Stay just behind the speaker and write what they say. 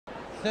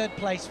Third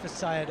place for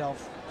SAYIDOV.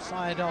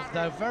 SAYIDOV,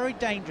 though, very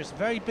dangerous,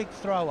 very big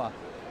thrower.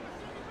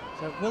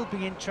 So it will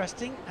be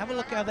interesting. Have a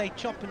look how they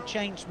chop and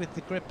change with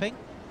the gripping.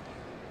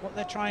 What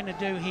they're trying to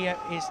do here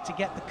is to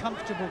get the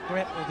comfortable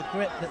grip, or the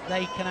grip that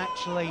they can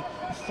actually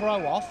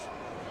throw off.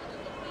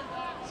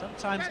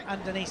 Sometimes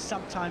underneath,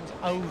 sometimes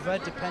over,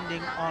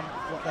 depending on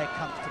what they're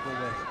comfortable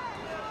with.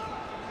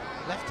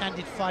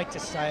 Left-handed fighter,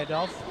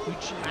 SAYIDOV.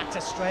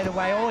 Uchimata straight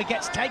away. Oh, he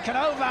gets taken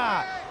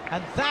over!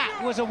 And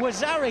that was a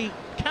Wazari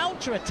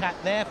counter-attack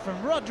there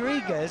from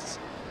Rodriguez.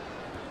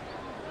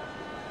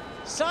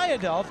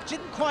 SAYIDOV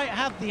didn't quite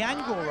have the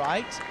angle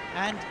right,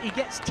 and he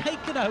gets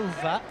taken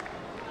over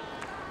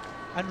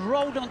and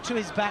rolled onto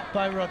his back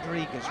by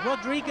Rodriguez.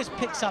 Rodriguez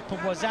picks up a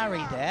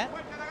Wazari there.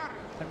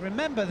 And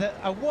remember that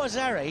a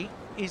Wazari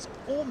is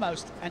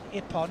almost an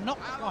ippon, not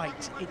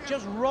quite. It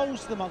just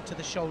rolls them onto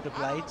the shoulder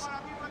blades.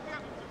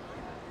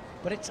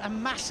 But it's a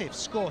massive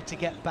score to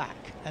get back.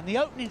 And the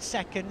opening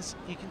seconds,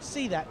 you can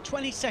see that,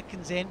 20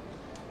 seconds in,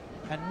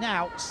 and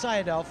now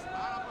SAYIDOV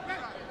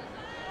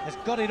has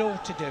got it all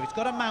to do. He's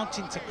got a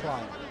mountain to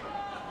climb.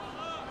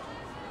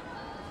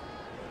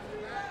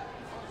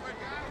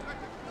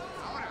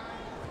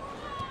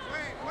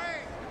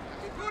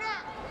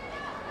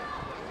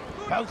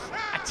 Both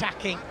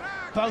attacking,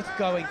 both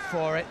going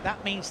for it.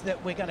 That means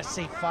that we're going to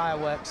see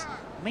fireworks.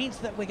 Means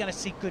that we're going to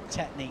see good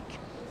technique.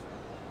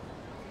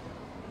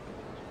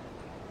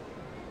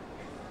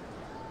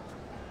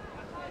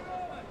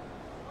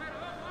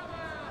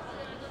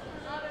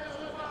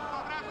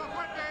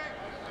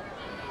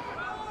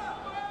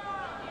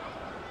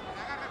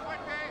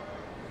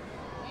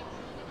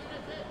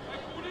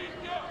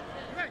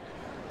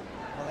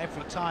 Well,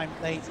 every time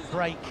they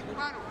break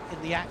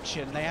in the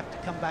action, they have to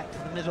come back to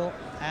the middle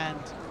and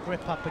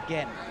grip up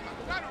again.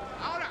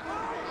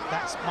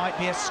 That might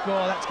be a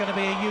score. That's going to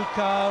be a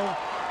Yuko.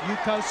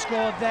 Yuko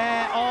scored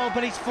there. Oh,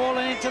 but he's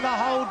fallen into the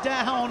hold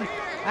down.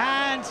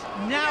 And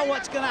now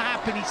what's going to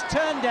happen? He's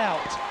turned out.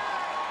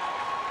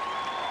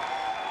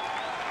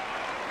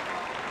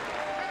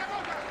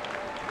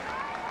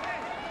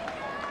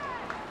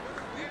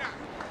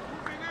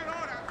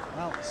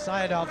 Well,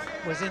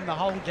 SAYIDOV was in the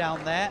hold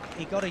down there.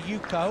 He got a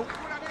Yuko.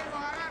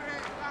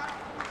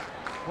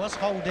 Was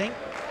holding,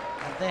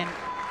 and then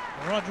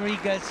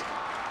Rodriguez,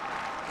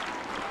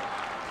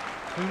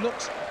 who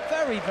looks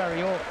very,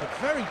 very awkward,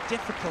 very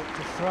difficult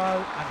to throw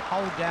and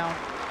hold down,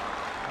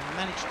 and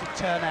managed to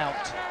turn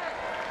out.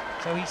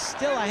 So he's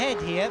still ahead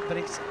here, but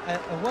it's a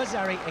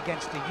Wazari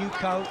against a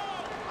Yuko.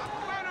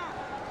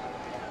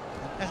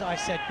 And as I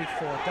said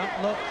before,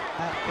 don't look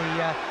at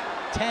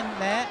the 10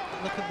 there,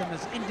 look at them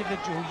as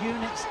individual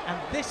units,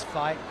 and this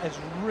fight has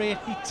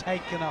really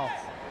taken off.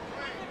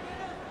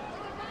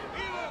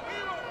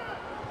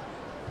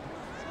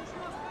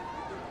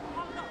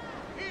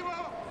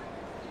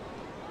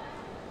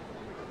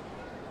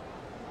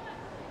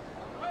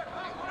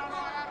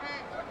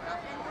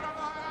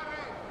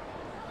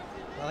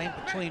 In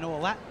between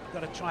all that,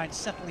 you've got to try and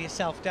settle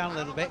yourself down a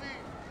little bit.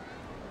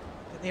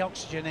 Get the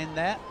oxygen in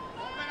there.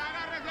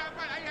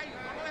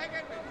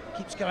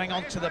 Keeps going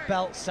on to the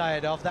belt,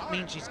 SAYIDOV. That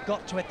means he's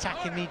got to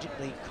attack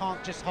immediately. He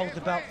can't just hold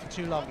the belt for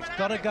too long. He's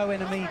got to go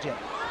in immediate.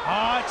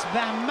 Oh, it's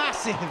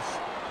massive.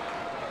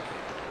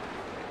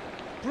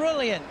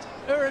 Brilliant.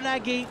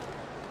 Uranagi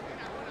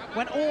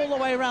went all the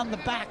way around the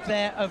back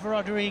there of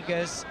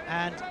Rodriguez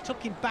and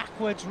took him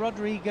backwards.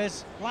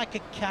 Rodriguez, like a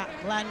cat,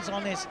 lands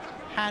on his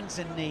hands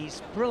and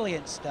knees.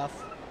 Brilliant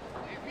stuff.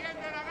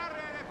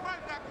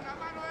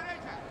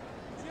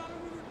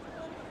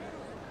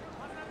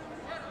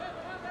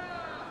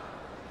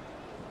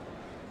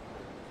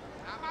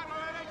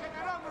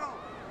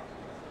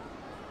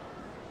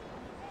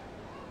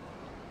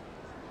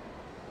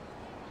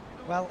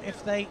 Well,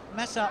 if they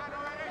mess up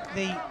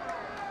the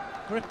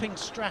gripping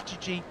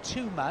strategy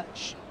too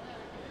much,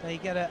 they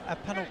get a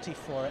penalty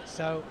for it.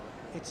 So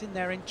it's in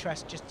their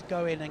interest just to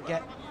go in and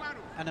get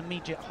an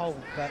immediate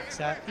hold, but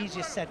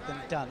easier said than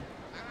done,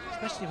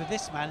 especially with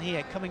this man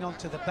here coming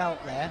onto the belt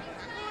there.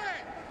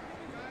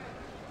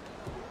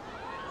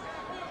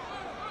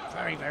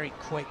 Very, very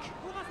quick,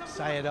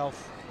 SAYIDOV.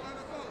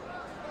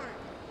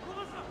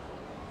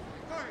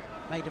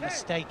 Made a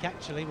mistake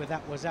actually with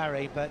that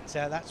Wazari, but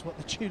that's what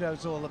the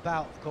judo's all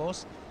about, of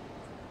course.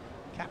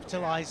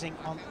 Capitalizing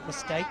on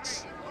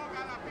mistakes.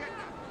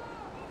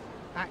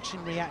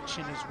 Action,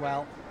 reaction as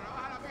well.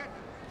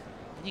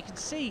 And you can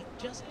see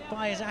just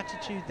by his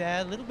attitude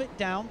there, a little bit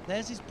down.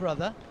 There's his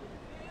brother.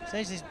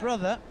 Says his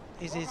brother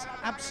is his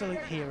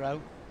absolute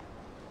hero,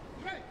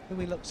 who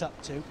he looks up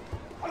to.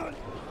 Oh,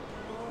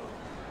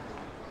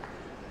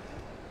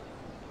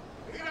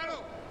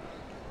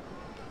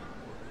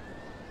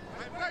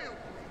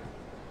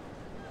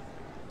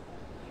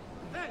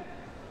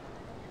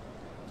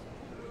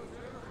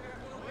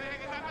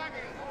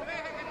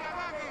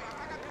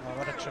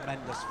 what a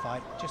tremendous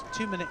fight. Just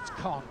 2 minutes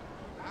gone.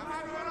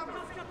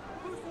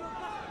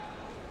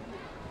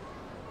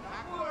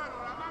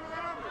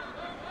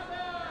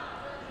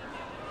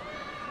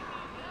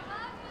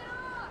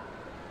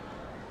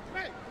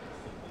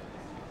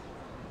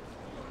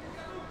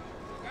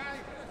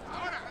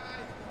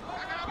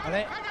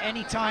 But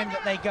any time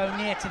that they go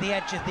near to the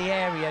edge of the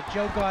area,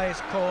 Jogai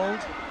is called.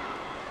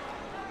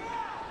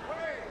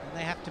 And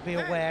they have to be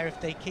aware if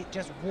they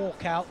just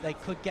walk out, they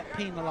could get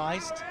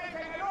penalised.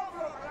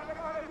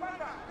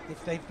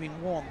 If they've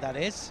been warned, that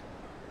is.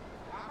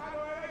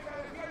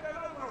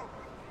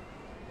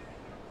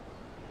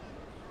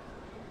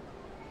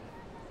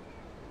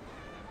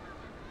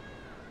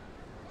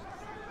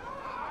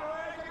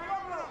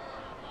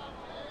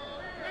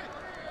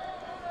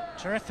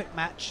 Terrific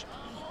match.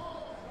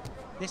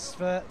 This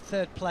for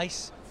third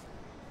place.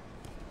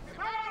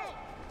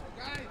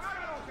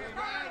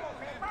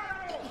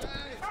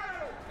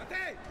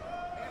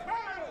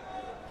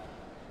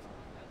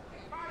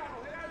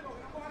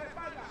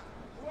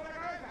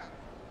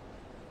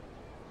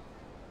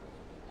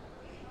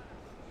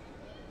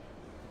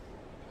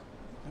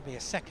 There'll be a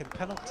second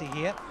penalty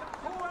here.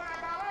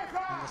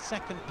 And the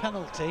second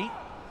penalty,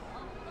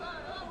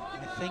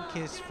 I think,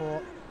 is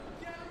for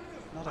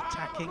not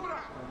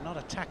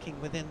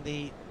attacking within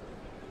the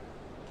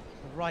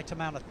right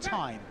amount of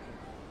time.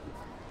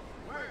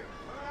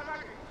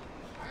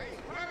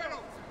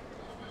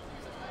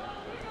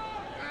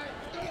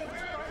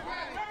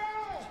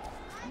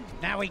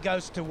 Now he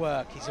goes to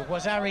work. He's a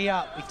Wazari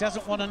up. He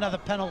doesn't want another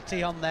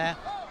penalty on there.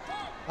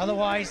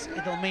 Otherwise,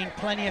 it'll mean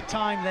plenty of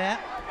time there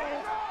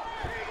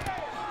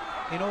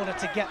in order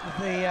to get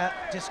the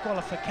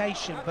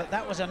disqualification. But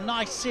that was a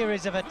nice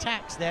series of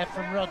attacks there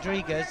from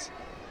Rodriguez.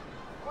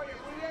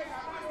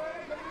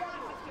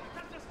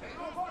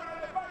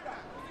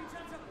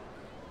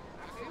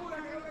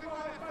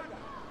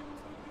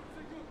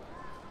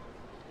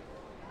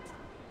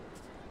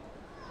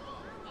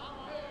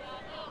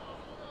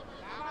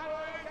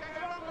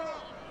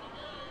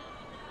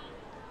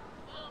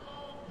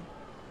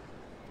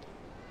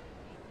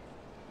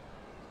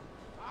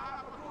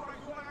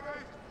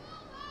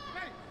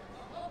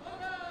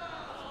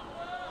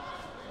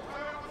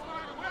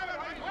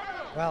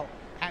 Well,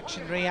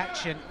 action,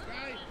 reaction.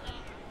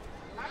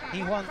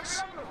 He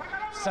wants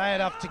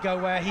Sayidov to go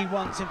where he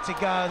wants him to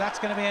go. That's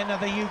going to be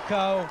another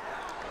Yuko.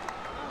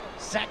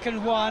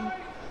 Second one.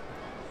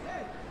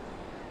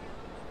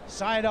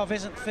 Sayidov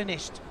isn't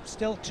finished.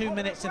 Still 2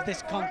 minutes of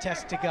this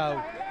contest to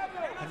go.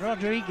 And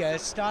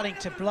Rodriguez starting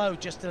to blow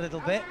just a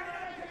little bit.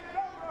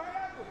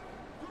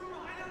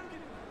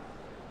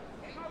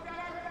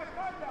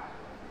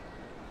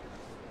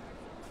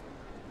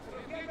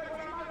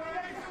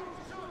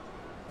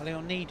 Well,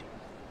 he'll need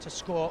to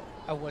score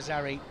a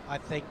Wazari, I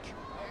think,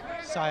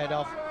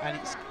 Sayidov, and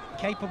it's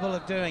capable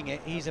of doing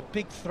it. He's a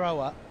big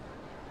thrower.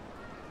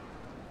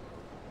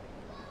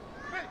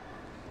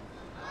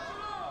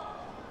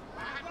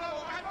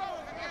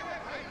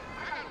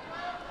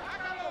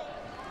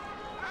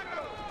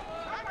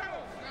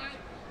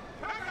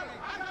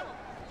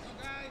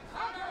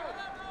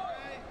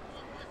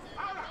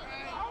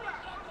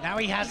 Now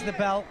he has the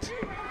belt.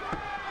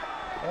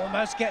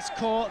 Almost gets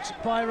caught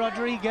by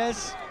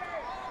Rodriguez.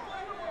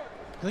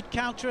 Good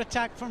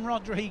counter-attack from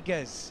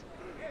Rodriguez.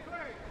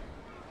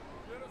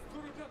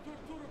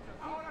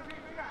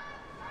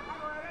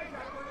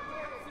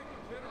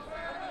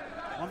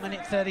 1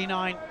 minute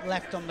 39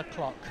 left on the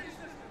clock.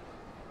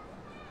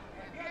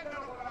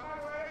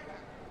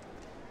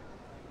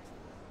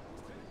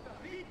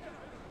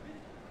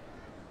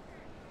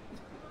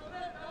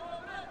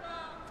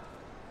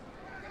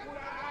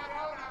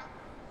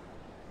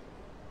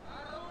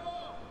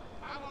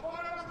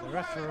 The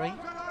referee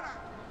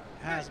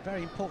has a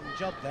very important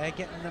job there,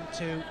 getting them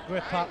to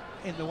grip up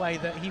in the way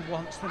that he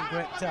wants them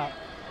gripped up.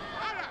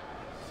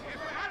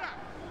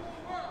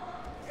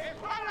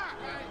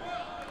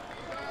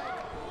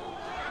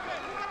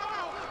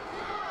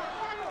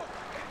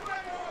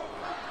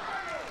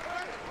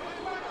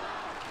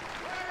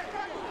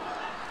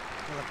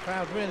 Well, the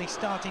crowd really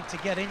starting to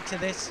get into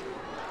this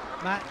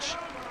match.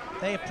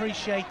 They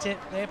appreciate it.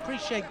 They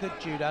appreciate good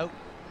judo.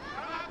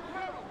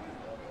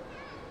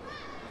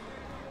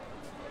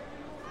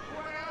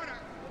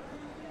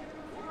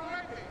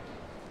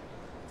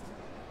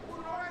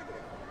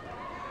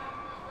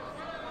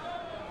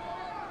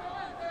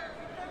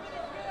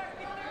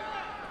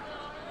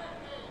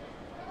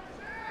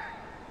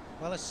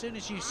 Well, as soon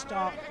as you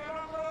start,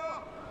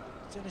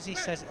 as soon as he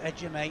says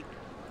edge your mate,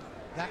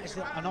 that is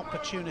an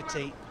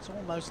opportunity. It's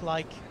almost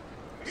like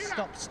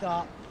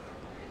stop-start.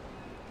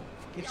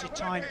 Gives you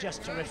time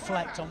just to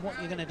reflect on what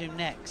you're going to do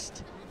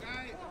next.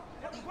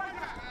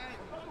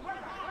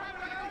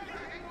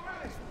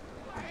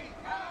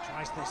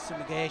 Tries the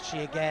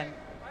Sumigaeshi again.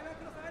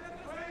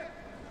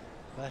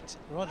 But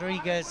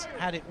Rodriguez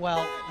had it well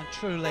and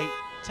truly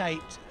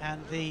taped,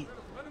 and the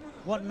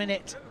 1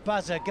 minute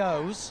buzzer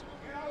goes.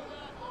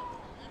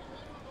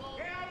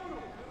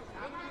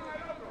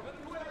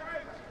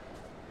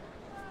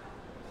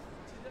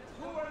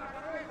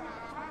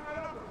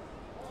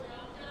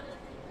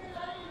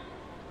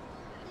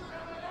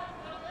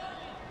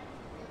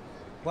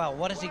 Well,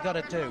 what has he got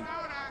to do?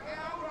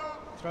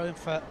 Throw him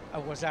for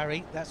a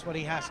Wazari. That's what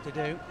he has to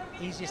do.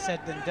 Easier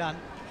said than done.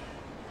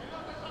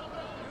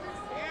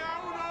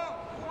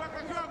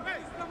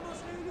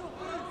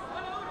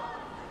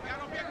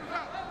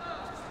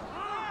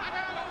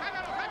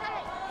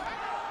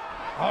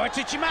 Oh, it's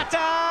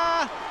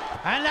Uchimata!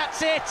 And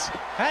that's it.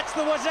 That's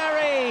the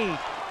Wazari.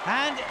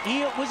 And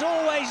he was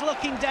always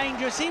looking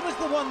dangerous. He was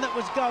the one that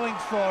was going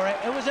for it.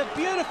 It was a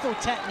beautiful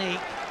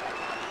technique.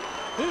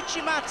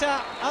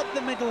 Uchimata up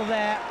the middle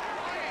there.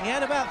 He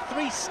had about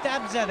 3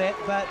 stabs at it,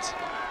 but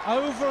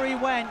over he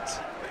went.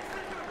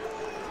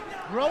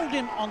 Rolled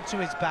him onto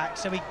his back,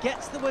 so he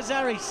gets the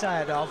Wazari,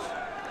 Sayidov.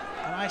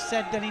 And I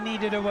said that he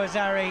needed a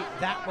Wazari.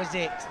 That was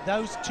it.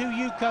 Those 2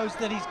 Yukos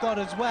that he's got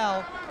as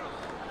well,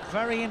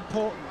 very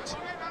important.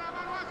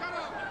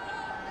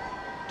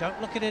 Don't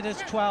look at it as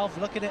 12,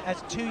 look at it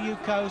as 2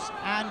 Yukos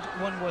and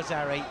 1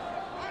 Wazari.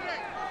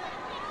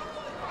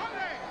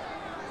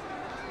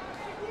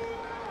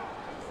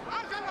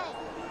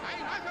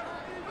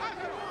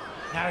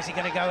 Now is he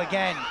going to go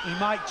again? He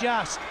might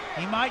just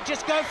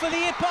go for the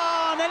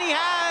Ippon, and he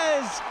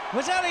has!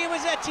 Wazari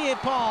Wazeti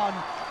Ippon,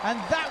 and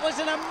that was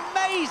an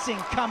amazing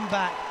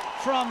comeback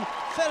from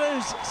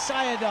Feruz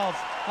Sayidov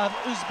of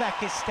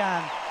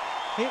Uzbekistan.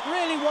 It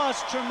really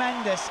was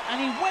tremendous,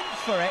 and he went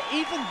for it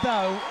even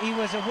though he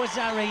was a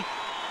Wazari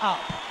up.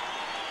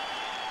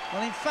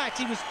 Well, in fact,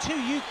 he was 2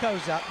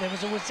 Yukos up. There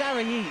was a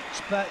Wazari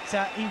each, but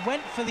he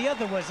went for the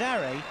other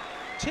Wazari.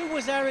 2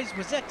 Wazaris,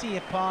 Wazeti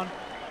Ippon,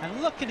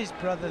 and look at his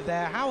brother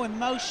there. How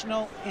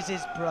emotional is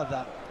his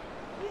brother?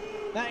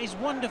 That is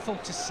wonderful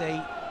to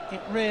see.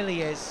 It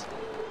really is.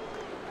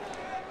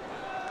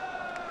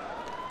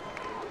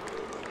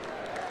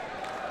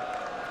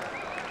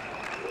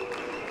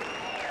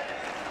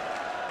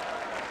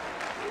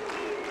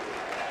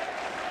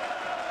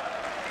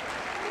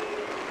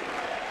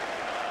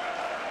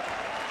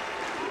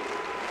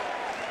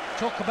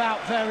 Talk about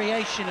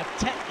variation of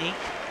technique.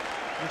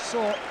 We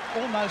saw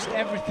almost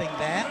everything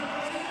there.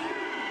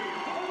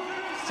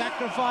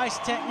 Sacrifice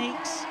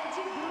techniques,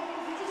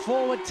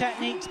 forward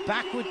techniques,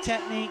 backward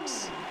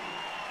techniques.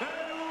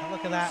 And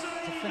look at that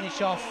to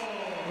finish off.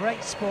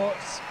 Great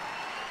sports.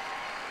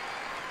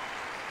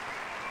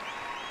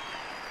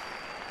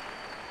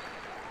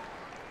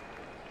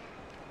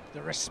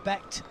 The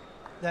respect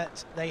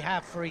that they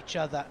have for each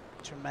other,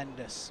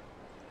 tremendous.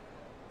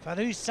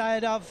 Feruz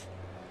Sayidov,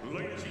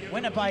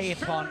 winner by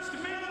Ippon.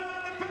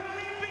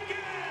 Paralympic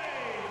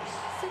Games.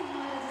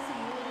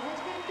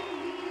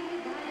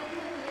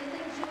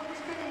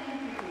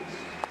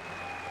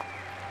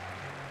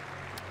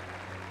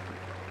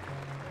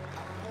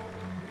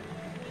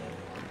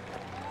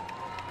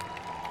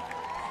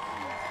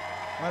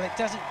 Well, it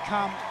doesn't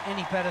come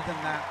any better than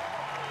that.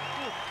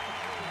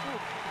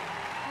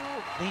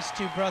 These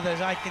 2 brothers,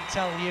 I can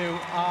tell you,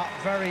 are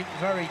very,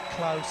 very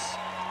close.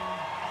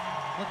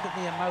 Look at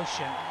the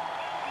emotion.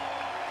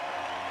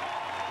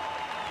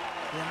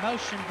 The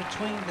emotion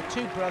between the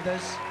 2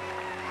 brothers.